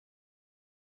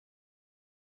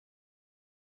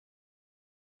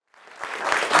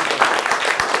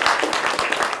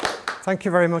Thank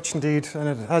you very much indeed. And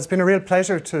it has been a real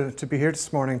pleasure to be here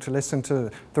this morning to listen to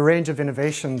the range of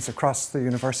innovations across the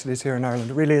universities here in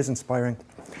Ireland. It really is inspiring.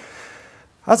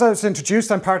 As I was introduced,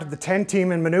 I'm part of the 10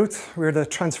 team in Maynooth. We're the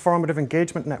Transformative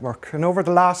Engagement Network. And over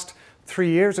the last 3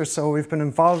 years or so, we've been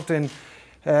involved in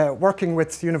working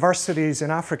with universities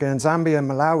in Africa, in Zambia and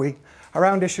Malawi,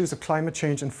 around issues of climate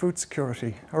change and food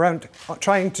security, around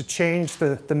trying to change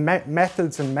the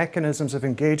methods and mechanisms of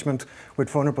engagement with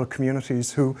vulnerable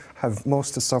communities who have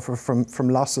most to suffer from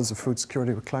losses of food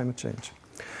security with climate change.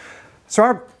 So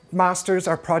our Masters,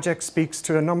 our project speaks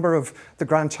to a number of the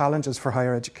grand challenges for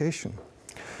higher education.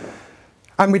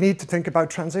 And we need to think about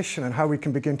transition and how we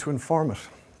can begin to inform it.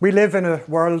 We live in a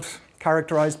world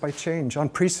characterized by change,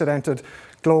 unprecedented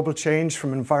global change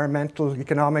from environmental,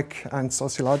 economic and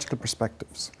sociological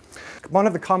perspectives. One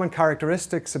of the common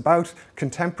characteristics about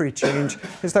contemporary change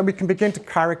is that we can begin to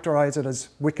characterize it as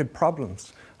wicked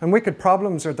problems. And wicked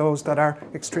problems are those that are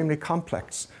extremely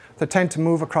complex, that tend to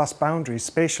move across boundaries,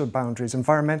 spatial boundaries,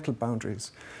 environmental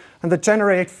boundaries, and that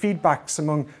generate feedbacks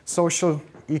among social,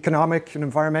 economic and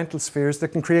environmental spheres that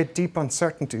can create deep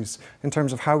uncertainties in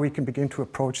terms of how we can begin to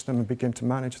approach them and begin to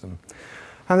manage them.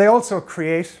 And they also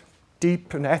create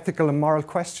deep and ethical and moral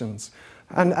questions,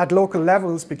 and at local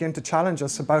levels begin to challenge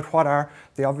us about what are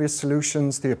the obvious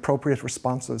solutions, the appropriate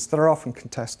responses that are often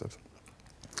contested.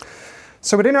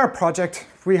 So within our project,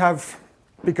 we have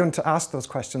begun to ask those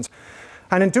questions.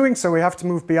 And in doing so, we have to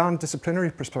move beyond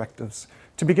disciplinary perspectives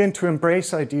to begin to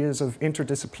embrace ideas of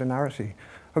interdisciplinarity.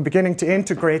 We're beginning to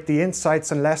integrate the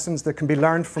insights and lessons that can be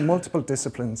learned from multiple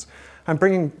disciplines and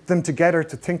bringing them together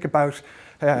to think about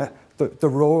the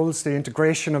roles, the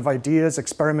integration of ideas,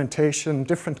 experimentation,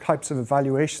 different types of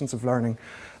evaluations of learning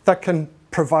that can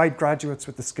provide graduates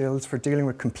with the skills for dealing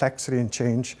with complexity and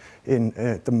change in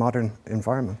the modern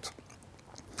environment.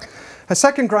 A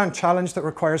second grand challenge that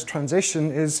requires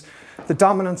transition is the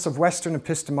dominance of Western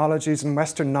epistemologies and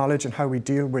Western knowledge in how we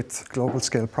deal with global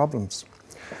scale problems.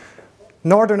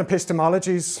 Northern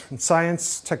epistemologies and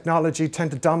science, technology tend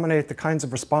to dominate the kinds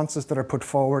of responses that are put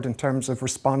forward in terms of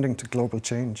responding to global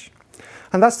change.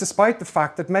 And that's despite the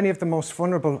fact that many of the most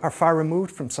vulnerable are far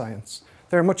removed from science.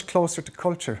 They're much closer to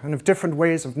culture and have different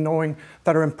ways of knowing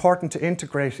that are important to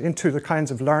integrate into the kinds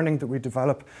of learning that we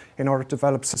develop in order to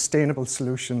develop sustainable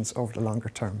solutions over the longer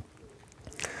term.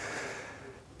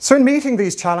 So in meeting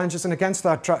these challenges and against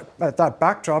that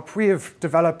backdrop, we have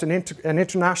developed an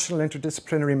international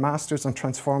interdisciplinary Masters on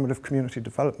Transformative Community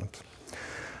Development.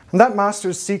 And that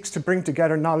Masters seeks to bring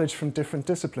together knowledge from different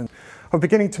disciplines. We're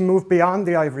beginning to move beyond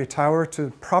the ivory tower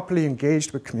to properly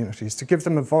engage with communities, to give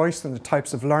them a voice in the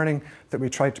types of learning that we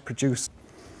try to produce.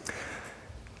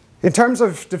 In terms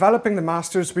of developing the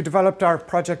Masters, we developed our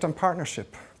project on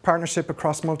partnership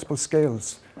across multiple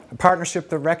scales. A partnership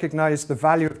that recognised the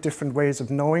value of different ways of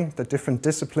knowing that different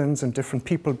disciplines and different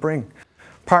people bring.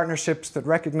 Partnerships that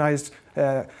recognised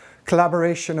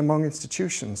collaboration among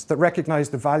institutions, that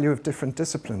recognised the value of different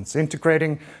disciplines,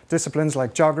 integrating disciplines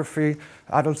like geography,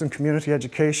 adult and community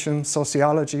education,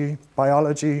 sociology,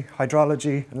 biology,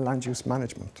 hydrology, and land use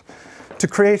management, to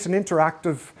create an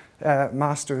interactive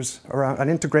Masters, around an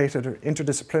integrated or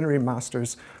interdisciplinary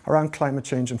Masters around climate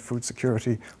change and food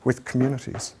security with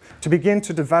communities. To begin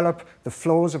to develop the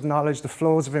flows of knowledge, the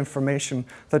flows of information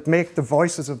that make the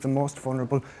voices of the most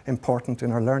vulnerable important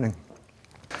in our learning.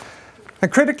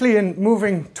 And critically in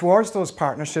moving towards those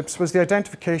partnerships was the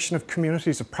identification of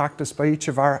communities of practice by each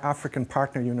of our African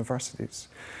partner universities.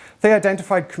 They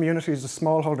identified communities of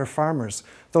smallholder farmers,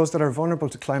 those that are vulnerable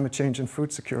to climate change and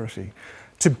food security,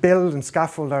 to build and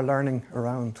scaffold our learning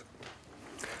around.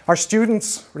 Our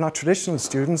students were not traditional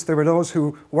students, they were those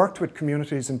who worked with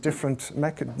communities in different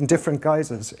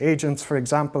guises, agents, for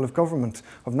example, of government,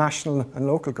 of national and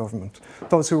local government,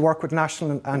 those who work with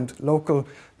national and local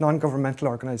non-governmental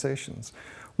organisations,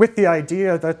 with the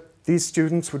idea that these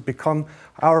students would become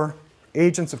our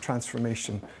agents of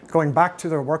transformation, going back to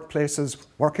their workplaces,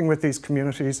 working with these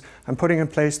communities and putting in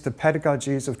place the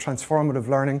pedagogies of transformative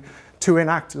learning to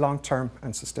enact long-term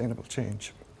and sustainable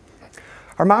change.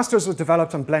 Our Masters was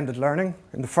developed on blended learning.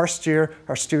 In the first year,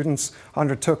 our students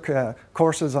undertook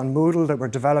courses on Moodle that were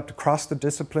developed across the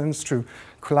disciplines through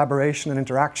collaboration and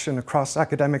interaction across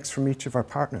academics from each of our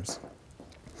partners.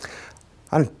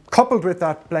 And coupled with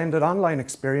that blended online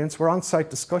experience were on-site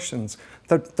discussions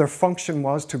that their function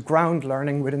was to ground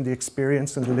learning within the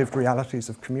experience and the lived realities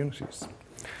of communities.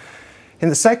 In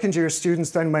the second year,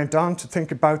 students then went on to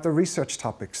think about the research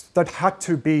topics that had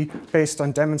to be based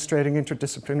on demonstrating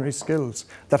interdisciplinary skills,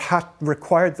 that had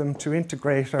required them to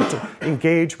integrate or to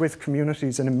engage with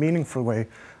communities in a meaningful way,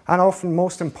 and often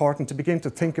most important, to begin to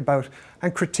think about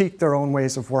and critique their own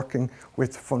ways of working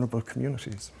with vulnerable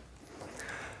communities.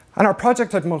 And our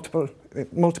project had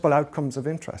multiple outcomes of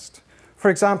interest.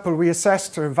 For example, we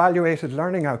assessed or evaluated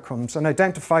learning outcomes and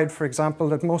identified, for example,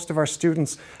 that most of our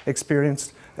students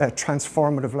experienced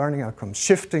transformative learning outcomes,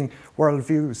 shifting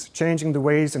worldviews, changing the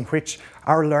ways in which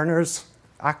our learners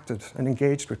acted and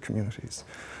engaged with communities.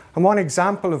 And one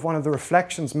example of one of the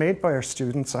reflections made by our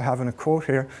students, I have in a quote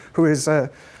here, who is an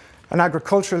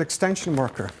agricultural extension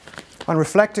worker. On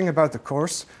reflecting about the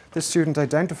course, this student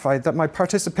identified that my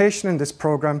participation in this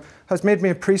program has made me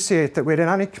appreciate that within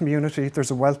any community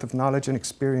there's a wealth of knowledge and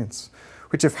experience,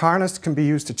 which if harnessed can be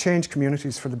used to change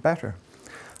communities for the better.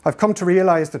 I've come to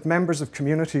realize that members of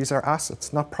communities are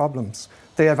assets, not problems.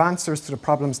 They have answers to the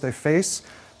problems they face.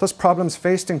 Thus problems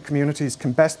faced in communities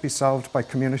can best be solved by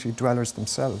community dwellers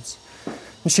themselves.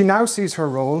 And she now sees her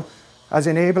role as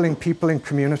enabling people in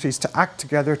communities to act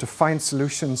together to find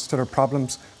solutions to their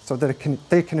problems so that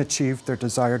they can achieve their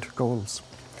desired goals.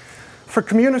 For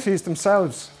communities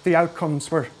themselves, the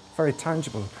outcomes were very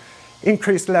tangible.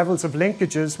 Increased levels of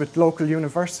linkages with local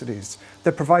universities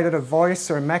that provided a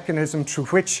voice or a mechanism through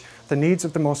which the needs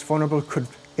of the most vulnerable could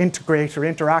integrate or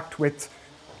interact with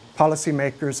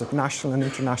policymakers at national and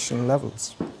international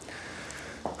levels.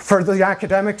 For the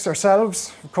academics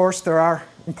ourselves, of course, there are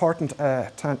important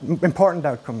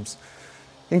outcomes.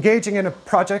 Engaging in a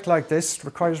project like this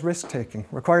requires risk-taking,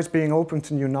 requires being open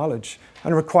to new knowledge,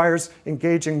 and requires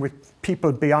engaging with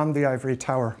people beyond the ivory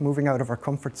tower, moving out of our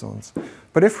comfort zones.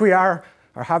 But if we are,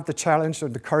 or have the challenge or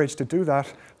the courage to do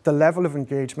that, the level of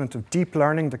engagement, of deep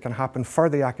learning that can happen for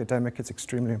the academic is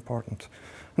extremely important.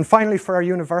 And finally, for our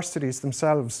universities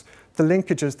themselves, the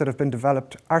linkages that have been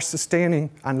developed are sustaining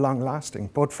and long-lasting,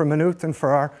 both for Maynooth and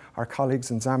for our colleagues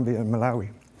in Zambia and Malawi.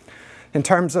 In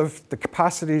terms of the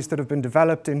capacities that have been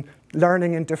developed in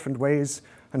learning in different ways,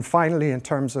 and finally in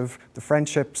terms of the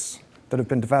friendships that have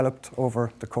been developed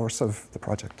over the course of the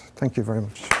project. Thank you very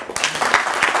much.